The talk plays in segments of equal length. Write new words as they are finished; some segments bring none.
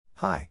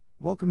Hi,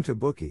 welcome to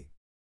Bookie.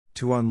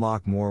 To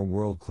unlock more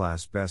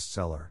world-class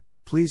bestseller,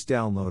 please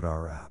download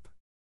our app.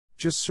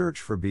 Just search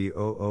for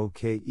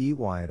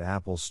BOOKEY at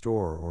Apple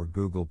Store or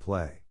Google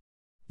Play.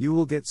 You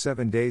will get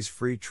 7 days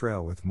free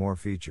trial with more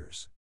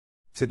features.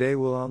 Today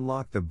we'll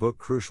unlock the book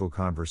Crucial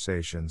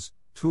Conversations,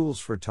 Tools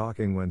for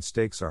Talking When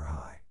Stakes Are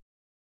High.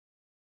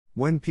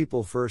 When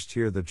people first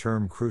hear the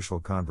term crucial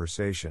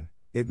conversation,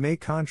 it may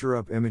conjure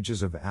up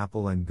images of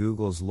Apple and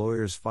Google's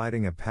lawyers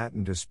fighting a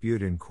patent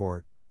dispute in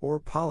court, or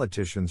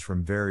politicians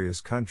from various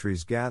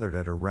countries gathered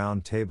at a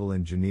round table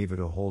in Geneva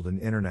to hold an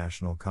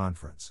international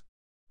conference.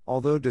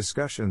 Although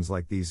discussions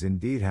like these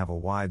indeed have a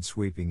wide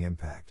sweeping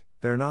impact,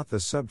 they're not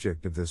the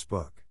subject of this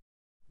book.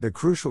 The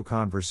crucial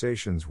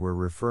conversations we're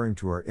referring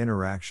to are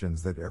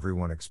interactions that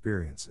everyone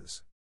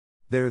experiences.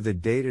 They're the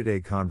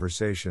day-to-day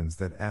conversations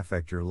that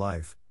affect your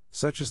life,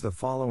 such as the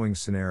following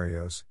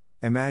scenarios.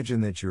 Imagine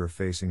that you are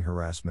facing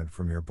harassment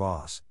from your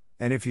boss,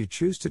 and if you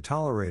choose to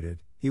tolerate it,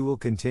 he will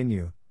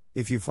continue.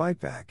 If you fight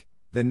back,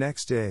 the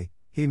next day,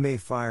 he may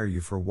fire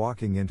you for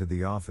walking into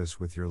the office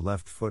with your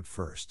left foot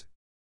first.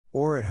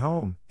 Or at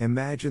home,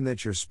 imagine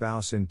that your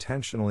spouse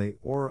intentionally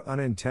or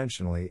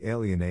unintentionally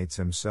alienates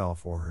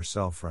himself or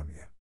herself from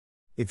you.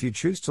 If you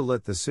choose to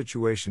let the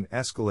situation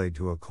escalate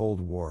to a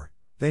cold war,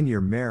 then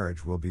your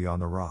marriage will be on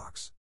the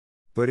rocks.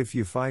 But if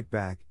you fight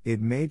back,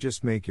 it may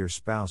just make your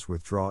spouse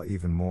withdraw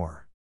even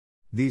more.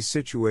 These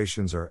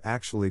situations are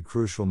actually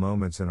crucial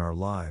moments in our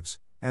lives,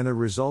 and the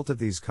result of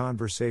these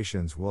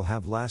conversations will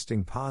have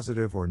lasting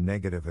positive or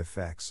negative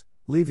effects,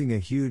 leaving a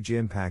huge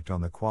impact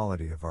on the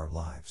quality of our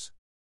lives.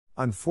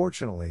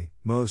 Unfortunately,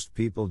 most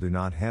people do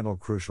not handle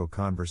crucial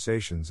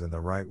conversations in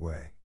the right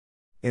way.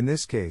 In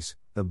this case,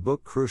 the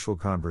book Crucial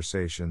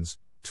Conversations,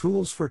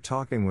 Tools for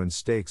Talking When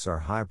Stakes Are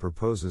High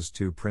proposes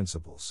 2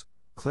 principles: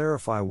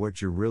 clarify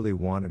what you really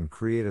want and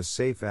create a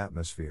safe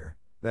atmosphere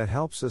that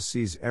helps us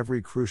seize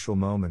every crucial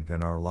moment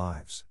in our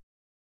lives.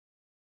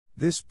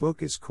 This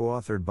book is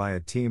co-authored by a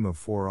team of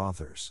 4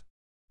 authors.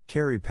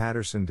 Carrie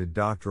Patterson did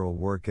doctoral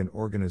work in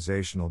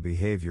organizational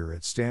behavior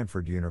at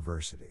Stanford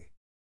University.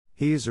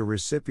 He is a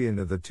recipient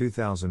of the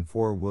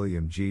 2004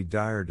 William G.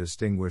 Dyer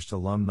Distinguished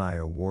Alumni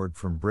Award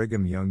from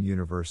Brigham Young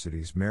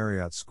University's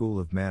Marriott School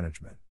of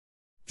Management.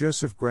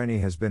 Joseph Grenny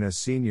has been a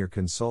senior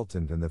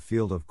consultant in the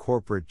field of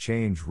corporate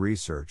change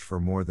research for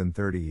more than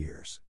 30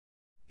 years.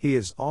 He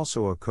is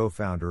also a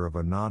co-founder of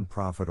a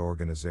nonprofit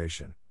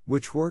organization,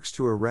 which works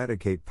to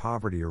eradicate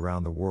poverty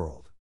around the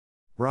world.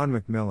 Ron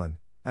McMillan,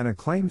 an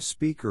acclaimed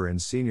speaker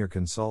and senior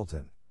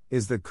consultant,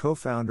 is the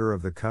co-founder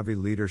of the Covey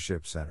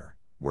Leadership Center,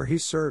 where he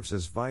serves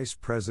as Vice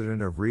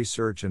President of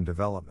Research and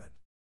Development.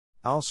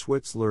 Al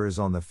Switzler is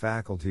on the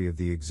faculty of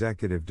the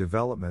Executive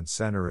Development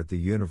Center at the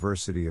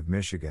University of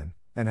Michigan,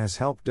 and has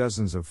helped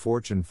dozens of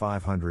Fortune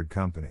 500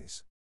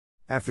 companies.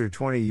 After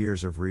 20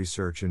 years of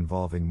research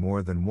involving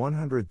more than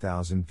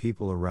 100,000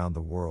 people around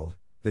the world,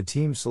 the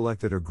team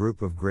selected a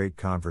group of great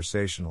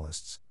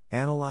conversationalists,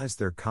 analyzed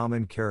their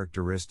common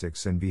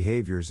characteristics and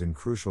behaviors in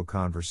crucial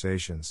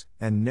conversations,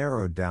 and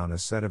narrowed down a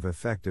set of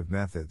effective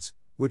methods,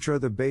 which are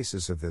the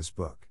basis of this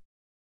book.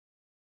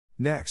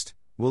 Next,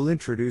 we'll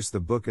introduce the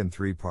book in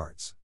 3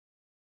 parts.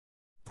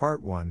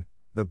 Part 1,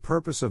 The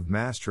Purpose of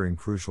Mastering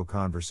Crucial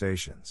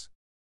Conversations.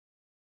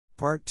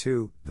 Part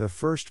 2, The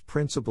First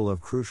Principle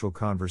of Crucial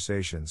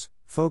Conversations,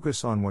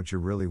 Focus on what you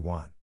really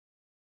want.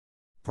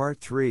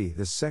 Part 3,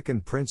 The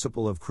Second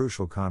Principle of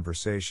Crucial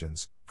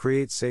Conversations,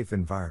 Create Safe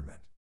Environment.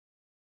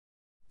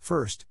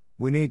 First,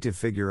 we need to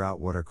figure out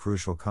what a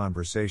crucial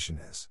conversation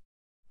is.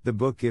 The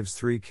book gives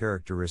 3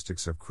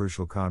 characteristics of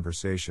crucial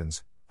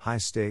conversations: high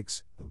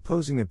stakes,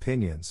 opposing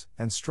opinions,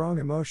 and strong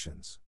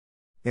emotions.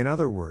 In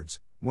other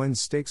words, when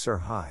stakes are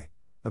high,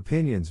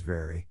 opinions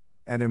vary,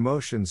 and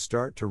emotions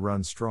start to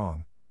run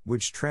strong,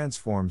 which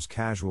transforms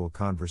casual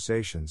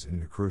conversations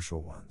into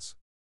crucial ones.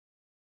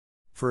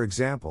 For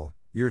example,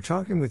 you're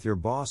talking with your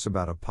boss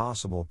about a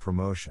possible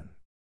promotion.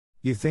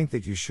 You think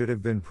that you should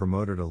have been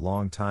promoted a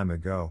long time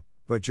ago,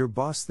 but your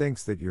boss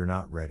thinks that you're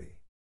not ready.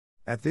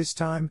 At this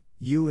time,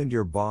 you and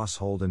your boss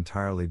hold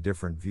entirely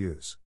different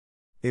views.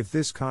 If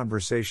this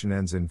conversation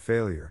ends in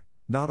failure,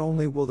 not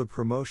only will the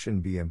promotion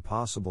be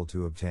impossible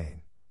to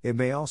obtain, it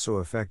may also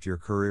affect your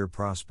career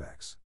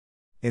prospects.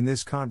 In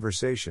this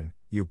conversation,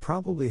 you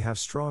probably have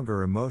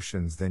stronger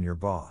emotions than your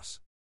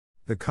boss.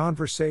 The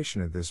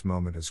conversation at this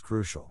moment is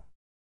crucial.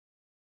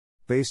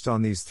 Based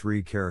on these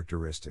 3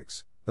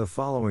 characteristics, the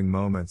following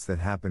moments that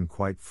happen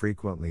quite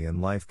frequently in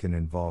life can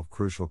involve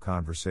crucial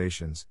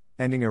conversations: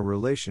 ending a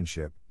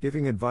relationship,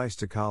 giving advice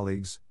to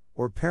colleagues,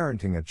 or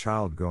parenting a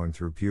child going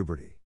through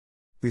puberty.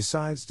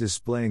 Besides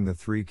displaying the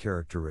 3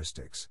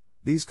 characteristics,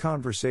 these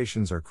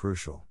conversations are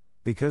crucial,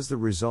 because the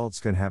results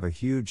can have a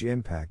huge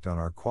impact on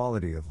our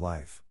quality of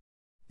life.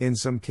 In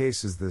some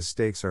cases the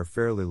stakes are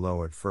fairly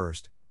low at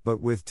first,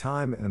 but with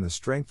time and the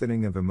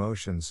strengthening of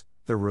emotions,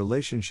 the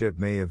relationship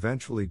may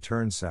eventually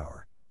turn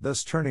sour,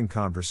 thus turning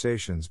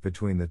conversations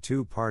between the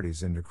 2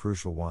 parties into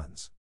crucial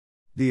ones.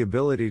 The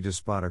ability to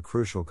spot a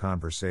crucial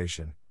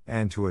conversation,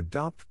 and to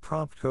adopt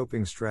prompt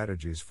coping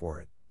strategies for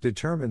it,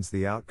 determines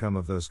the outcome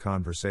of those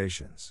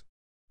conversations.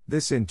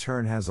 This in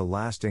turn has a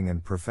lasting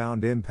and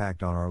profound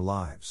impact on our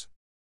lives.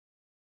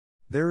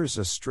 There is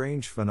a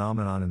strange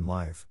phenomenon in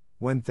life: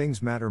 when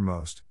things matter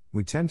most,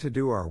 we tend to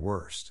do our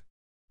worst.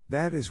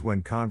 That is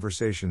when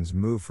conversations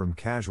move from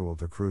casual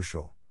to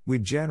crucial, we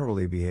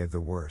generally behave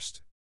the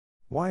worst.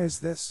 Why is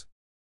this?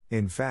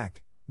 In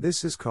fact,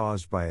 this is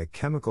caused by a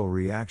chemical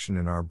reaction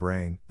in our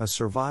brain, a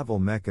survival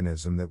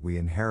mechanism that we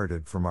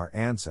inherited from our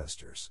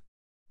ancestors.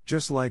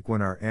 Just like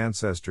when our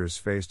ancestors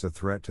faced a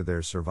threat to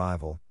their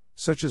survival,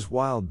 such as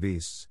wild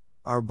beasts,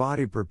 our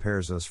body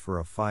prepares us for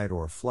a fight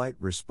or flight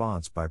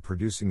response by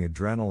producing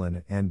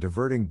adrenaline and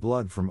diverting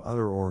blood from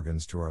other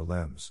organs to our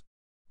limbs.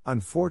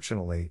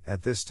 Unfortunately,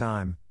 at this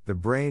time, the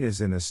brain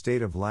is in a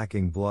state of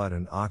lacking blood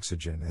and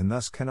oxygen and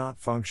thus cannot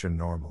function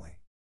normally.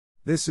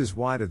 This is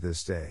why to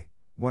this day,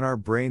 when our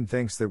brain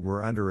thinks that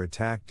we're under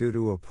attack due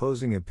to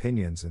opposing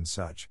opinions and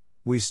such,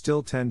 we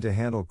still tend to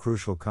handle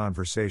crucial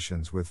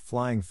conversations with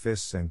flying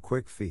fists and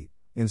quick feet,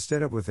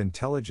 instead of with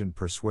intelligent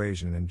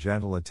persuasion and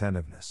gentle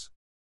attentiveness.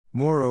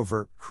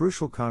 Moreover,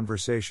 crucial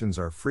conversations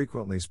are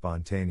frequently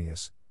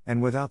spontaneous,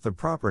 and without the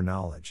proper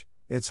knowledge,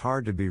 it's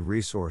hard to be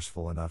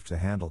resourceful enough to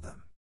handle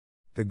them.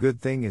 The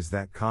good thing is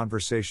that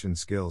conversation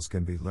skills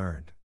can be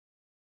learned.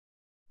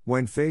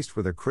 When faced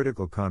with a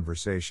critical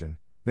conversation,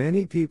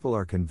 many people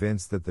are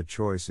convinced that the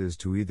choice is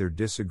to either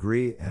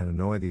disagree and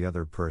annoy the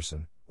other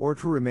person, or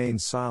to remain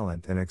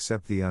silent and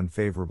accept the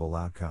unfavorable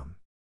outcome.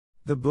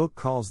 The book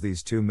calls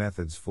these two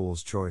methods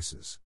fool's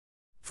choices.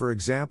 For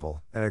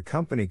example, at a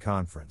company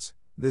conference,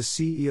 the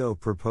CEO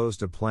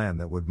proposed a plan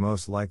that would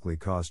most likely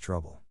cause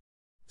trouble.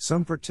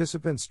 Some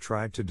participants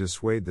tried to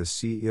dissuade the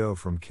CEO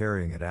from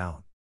carrying it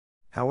out.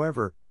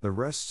 However, the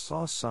rest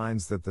saw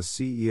signs that the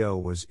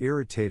CEO was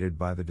irritated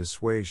by the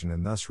dissuasion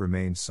and thus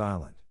remained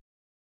silent.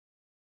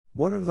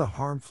 What are the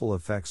harmful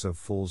effects of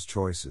fool's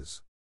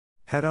choices?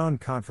 Head-on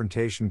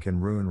confrontation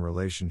can ruin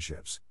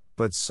relationships,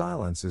 but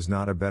silence is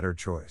not a better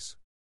choice.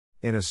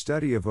 In a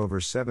study of over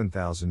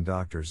 7,000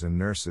 doctors and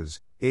nurses,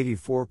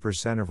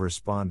 84% of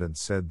respondents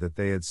said that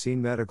they had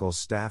seen medical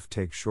staff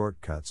take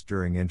shortcuts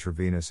during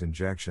intravenous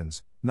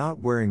injections, not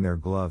wearing their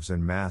gloves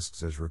and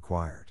masks as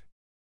required.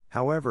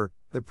 However,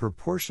 the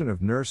proportion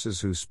of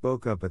nurses who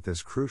spoke up at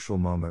this crucial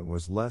moment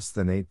was less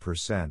than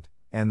 8%,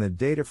 and the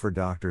data for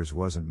doctors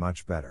wasn't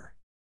much better.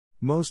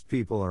 Most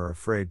people are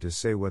afraid to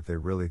say what they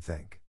really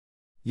think.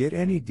 Yet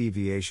any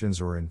deviations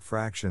or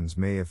infractions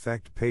may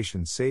affect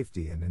patient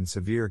safety and in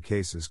severe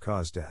cases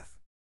cause death.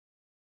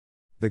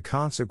 The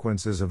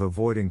consequences of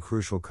avoiding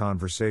crucial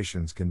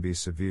conversations can be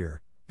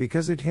severe,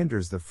 because it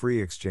hinders the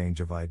free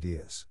exchange of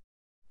ideas.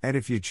 And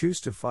if you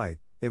choose to fight,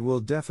 it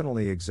will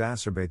definitely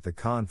exacerbate the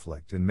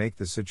conflict and make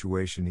the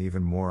situation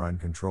even more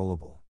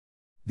uncontrollable.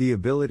 The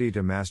ability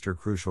to master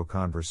crucial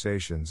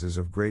conversations is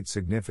of great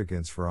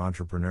significance for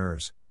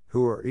entrepreneurs,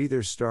 who are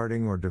either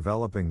starting or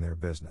developing their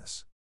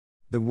business.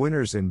 The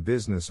winners in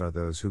business are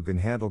those who can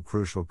handle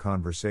crucial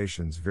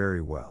conversations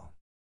very well.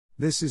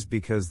 This is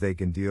because they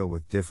can deal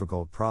with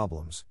difficult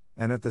problems,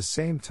 and at the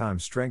same time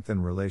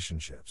strengthen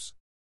relationships.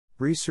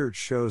 Research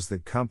shows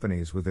that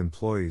companies with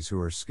employees who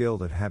are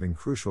skilled at having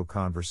crucial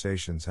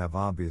conversations have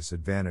obvious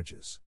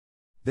advantages.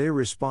 They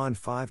respond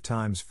 5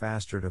 times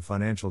faster to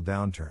financial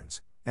downturns,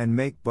 and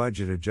make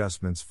budget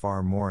adjustments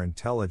far more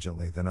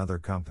intelligently than other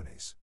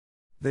companies.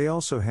 They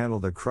also handle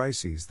the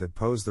crises that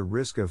pose the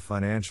risk of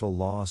financial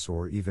loss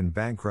or even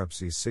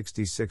bankruptcy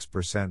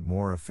 66%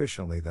 more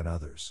efficiently than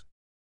others.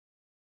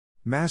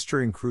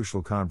 Mastering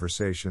crucial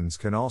conversations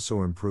can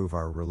also improve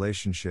our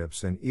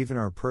relationships and even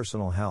our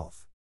personal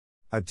health.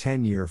 A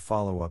 10-year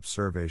follow-up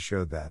survey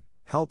showed that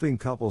helping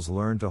couples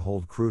learn to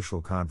hold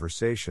crucial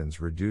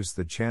conversations reduced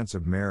the chance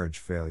of marriage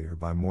failure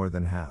by more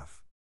than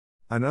half.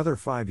 Another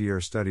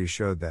 5-year study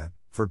showed that,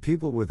 for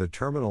people with a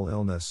terminal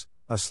illness,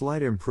 a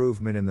slight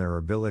improvement in their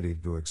ability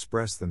to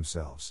express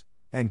themselves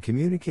and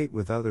communicate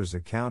with others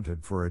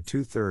accounted for a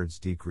 2/3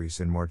 decrease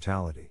in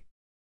mortality.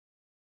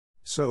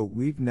 So,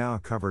 we've now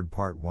covered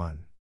part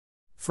 1.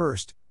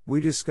 First,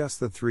 we discussed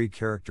the 3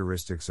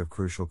 characteristics of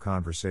crucial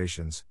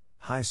conversations: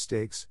 high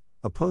stakes,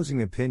 opposing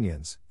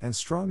opinions, and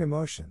strong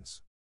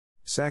emotions.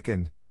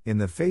 Second, in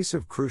the face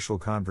of crucial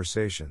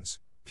conversations,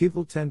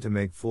 people tend to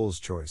make fool's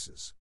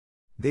choices.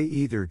 They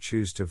either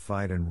choose to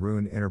fight and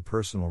ruin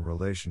interpersonal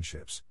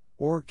relationships,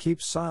 or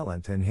keep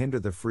silent and hinder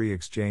the free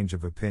exchange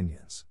of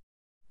opinions.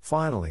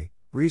 Finally,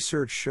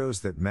 research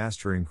shows that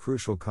mastering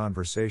crucial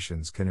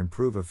conversations can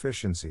improve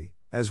efficiency,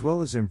 as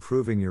well as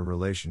improving your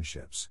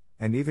relationships,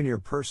 and even your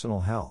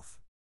personal health.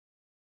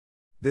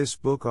 This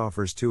book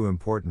offers 2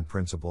 important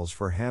principles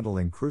for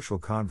handling crucial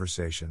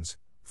conversations: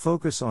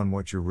 focus on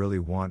what you really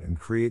want and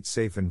create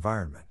safe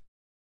environment.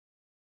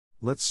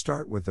 Let's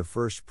start with the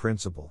first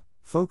principle: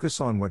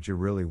 focus on what you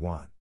really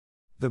want.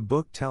 The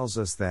book tells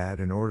us that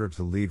in order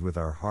to lead with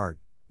our heart,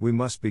 we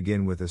must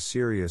begin with a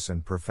serious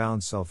and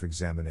profound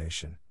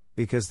self-examination,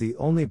 because the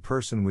only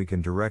person we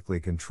can directly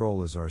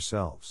control is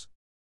ourselves.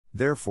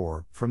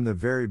 Therefore, from the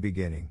very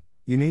beginning,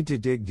 you need to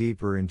dig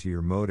deeper into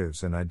your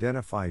motives and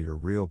identify your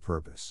real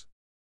purpose.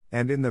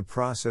 And in the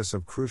process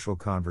of crucial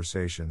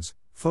conversations,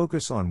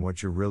 focus on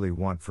what you really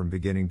want from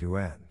beginning to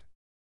end.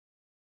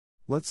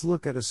 Let's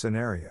look at a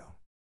scenario.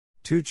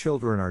 Two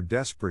children are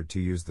desperate to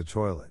use the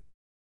toilet.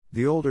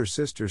 The older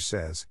sister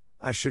says,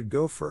 "I should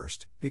go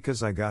first,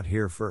 because I got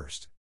here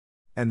first."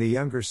 And the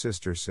younger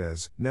sister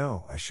says,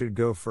 "No, I should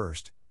go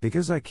first,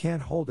 because I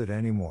can't hold it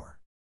anymore."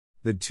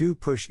 The two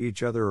push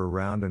each other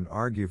around and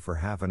argue for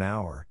half an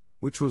hour,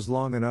 which was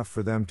long enough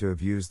for them to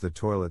have used the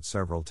toilet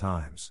several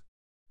times.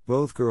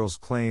 Both girls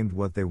claimed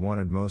what they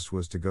wanted most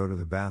was to go to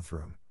the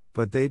bathroom,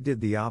 but they did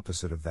the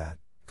opposite of that,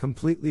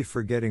 completely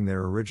forgetting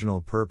their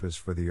original purpose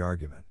for the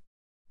argument.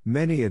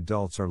 Many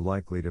adults are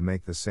likely to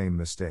make the same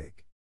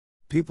mistake.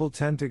 People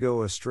tend to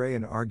go astray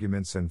in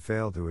arguments and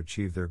fail to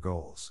achieve their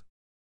goals.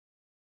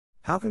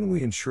 How can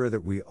we ensure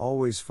that we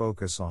always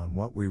focus on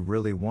what we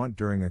really want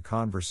during a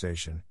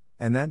conversation,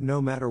 and that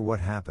no matter what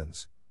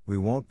happens, we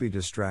won't be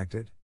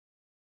distracted?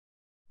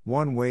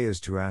 One way is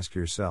to ask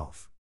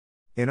yourself.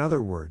 In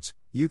other words,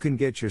 you can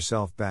get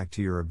yourself back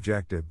to your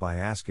objective by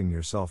asking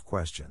yourself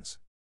questions.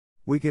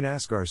 We can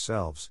ask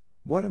ourselves,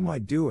 what am I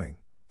doing,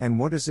 and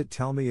what does it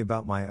tell me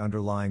about my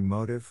underlying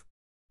motive?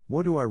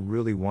 What do I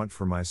really want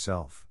for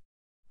myself?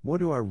 What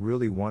do I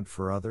really want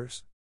for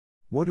others?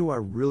 What do I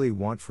really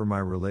want for my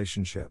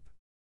relationship?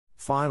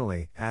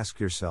 Finally, ask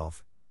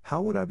yourself,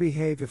 how would I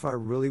behave if I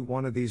really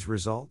wanted these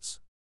results?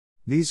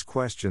 These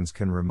questions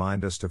can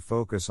remind us to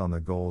focus on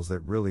the goals that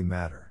really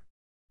matter.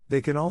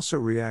 They can also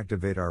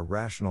reactivate our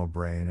rational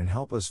brain and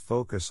help us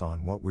focus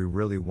on what we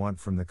really want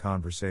from the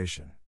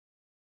conversation.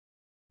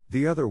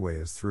 The other way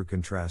is through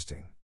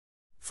contrasting.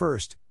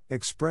 First,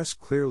 express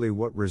clearly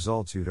what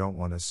results you don't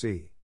want to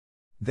see.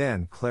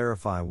 Then,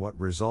 clarify what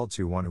results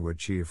you want to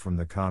achieve from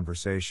the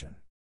conversation.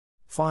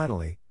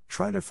 Finally,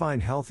 try to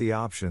find healthy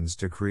options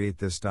to create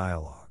this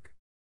dialogue.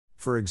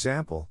 For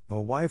example, a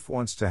wife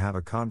wants to have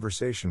a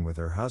conversation with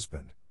her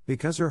husband,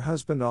 because her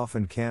husband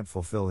often can't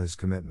fulfill his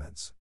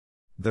commitments.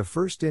 The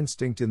first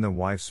instinct in the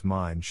wife's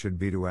mind should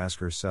be to ask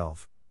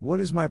herself, what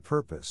is my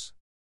purpose?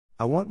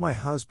 I want my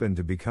husband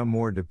to become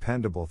more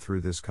dependable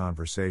through this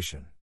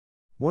conversation.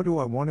 What do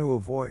I want to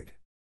avoid?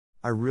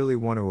 I really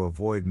want to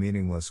avoid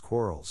meaningless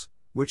quarrels,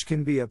 which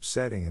can be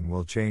upsetting and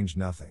will change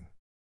nothing.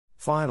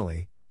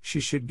 Finally, she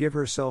should give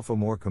herself a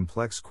more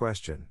complex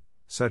question,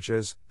 such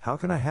as, how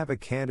can I have a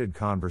candid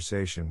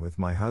conversation with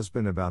my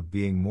husband about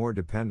being more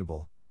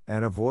dependable,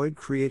 and avoid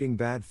creating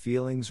bad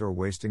feelings or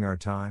wasting our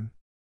time?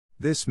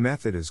 This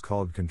method is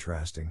called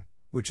contrasting,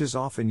 which is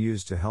often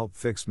used to help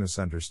fix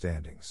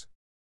misunderstandings.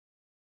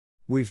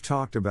 We've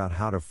talked about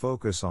how to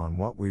focus on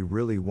what we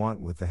really want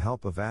with the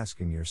help of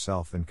asking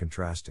yourself and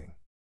contrasting.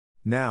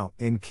 Now,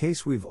 in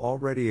case we've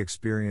already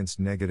experienced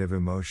negative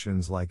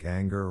emotions like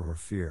anger or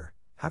fear,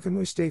 how can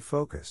we stay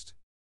focused?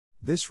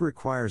 This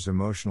requires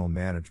emotional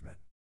management.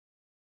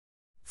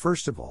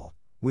 First of all,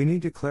 we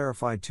need to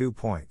clarify 2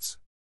 points.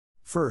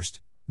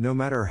 First, no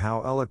matter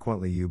how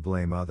eloquently you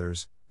blame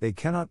others, they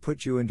cannot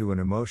put you into an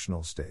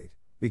emotional state,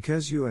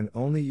 because you and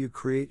only you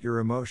create your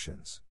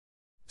emotions.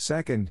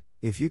 Second,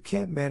 if you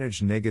can't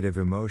manage negative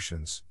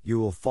emotions, you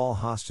will fall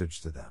hostage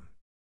to them.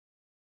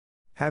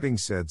 Having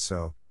said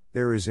so,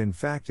 there is in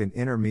fact an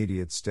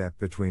intermediate step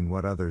between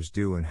what others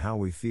do and how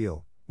we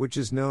feel, which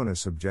is known as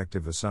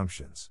subjective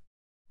assumptions.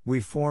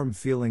 We form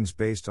feelings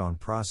based on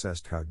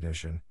processed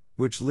cognition,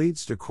 which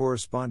leads to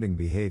corresponding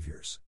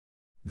behaviors.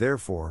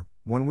 Therefore,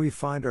 when we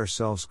find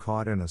ourselves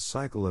caught in a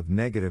cycle of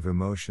negative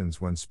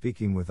emotions when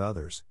speaking with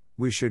others,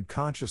 we should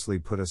consciously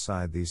put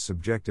aside these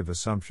subjective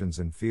assumptions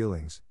and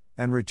feelings,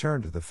 and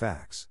return to the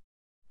facts.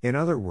 In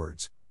other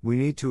words, we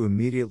need to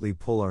immediately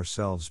pull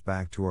ourselves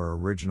back to our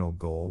original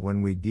goal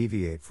when we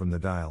deviate from the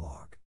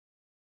dialogue.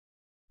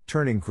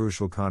 Turning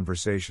crucial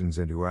conversations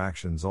into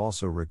actions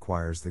also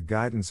requires the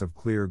guidance of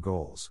clear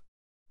goals.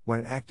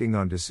 When acting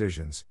on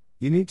decisions,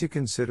 you need to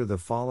consider the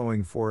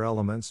following 4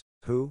 elements: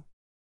 who,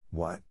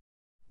 what,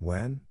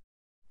 when,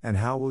 and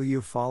how will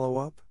you follow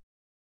up?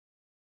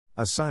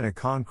 Assign a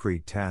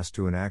concrete task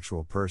to an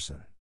actual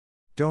person.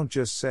 Don't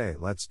just say,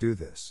 let's do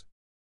this.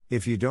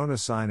 If you don't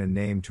assign a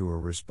name to a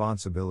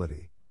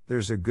responsibility,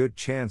 there's a good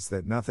chance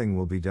that nothing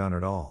will be done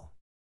at all.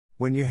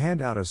 When you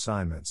hand out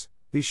assignments,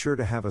 be sure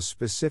to have a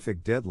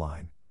specific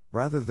deadline,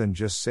 rather than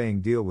just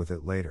saying deal with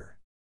it later.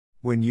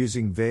 When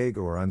using vague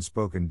or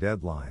unspoken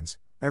deadlines,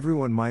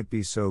 everyone might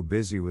be so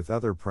busy with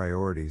other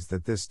priorities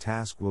that this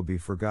task will be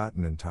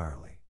forgotten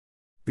entirely.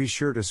 Be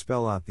sure to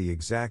spell out the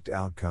exact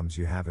outcomes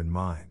you have in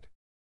mind.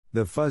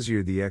 The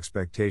fuzzier the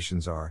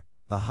expectations are,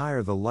 the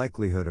higher the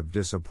likelihood of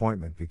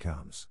disappointment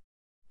becomes.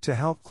 To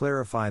help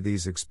clarify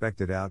these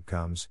expected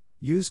outcomes,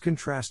 use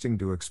contrasting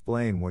to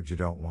explain what you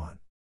don't want.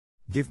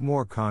 Give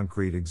more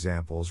concrete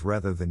examples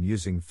rather than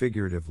using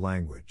figurative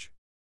language.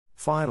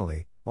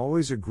 Finally,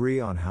 always agree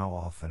on how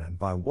often and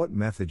by what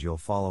method you'll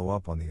follow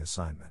up on the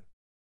assignment.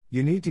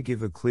 You need to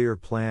give a clear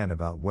plan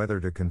about whether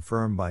to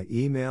confirm by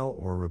email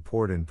or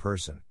report in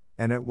person,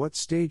 and at what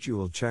stage you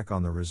will check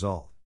on the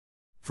result.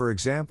 For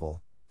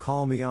example,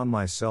 call me on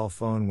my cell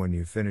phone when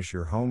you finish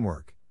your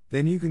homework,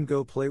 then you can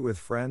go play with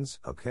friends,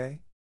 okay?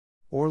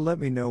 Or let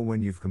me know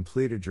when you've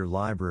completed your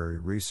library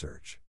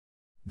research.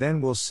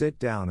 Then we'll sit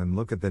down and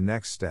look at the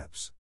next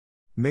steps.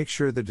 Make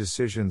sure the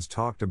decisions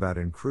talked about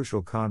in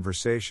crucial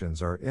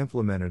conversations are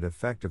implemented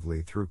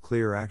effectively through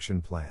clear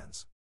action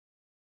plans.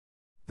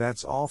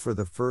 That's all for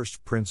the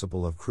first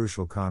principle of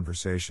crucial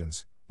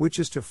conversations, which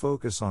is to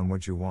focus on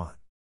what you want.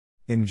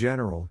 In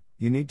general,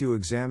 you need to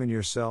examine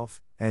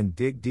yourself and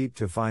dig deep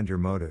to find your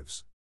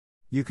motives.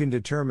 You can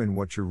determine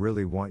what you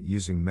really want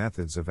using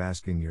methods of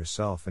asking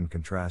yourself and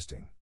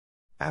contrasting.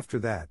 After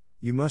that,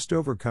 you must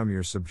overcome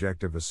your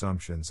subjective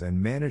assumptions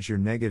and manage your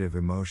negative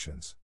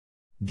emotions.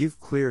 Give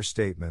clear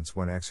statements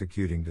when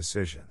executing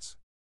decisions.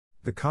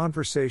 The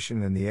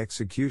conversation and the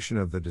execution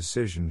of the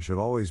decision should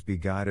always be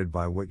guided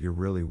by what you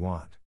really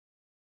want.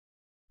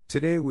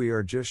 Today we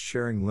are just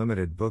sharing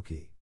limited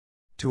bookie.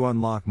 To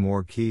unlock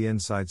more key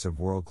insights of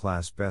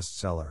world-class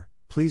bestseller,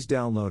 please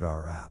download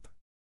our app.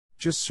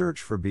 Just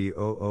search for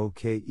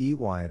BOOKEY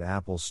at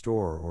Apple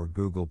Store or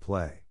Google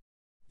Play.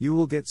 You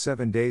will get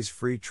 7 days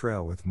free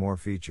trial with more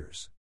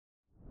features.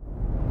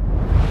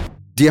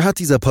 Dir hat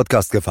dieser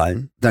Podcast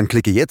gefallen? Dann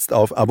klicke jetzt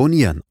auf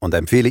Abonnieren und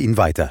empfehle ihn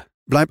weiter.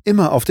 Bleib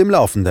immer auf dem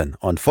Laufenden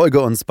und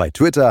folge uns bei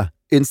Twitter,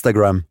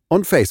 Instagram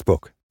und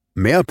Facebook.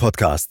 Mehr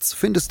Podcasts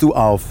findest du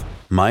auf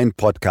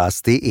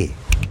meinpodcast.de.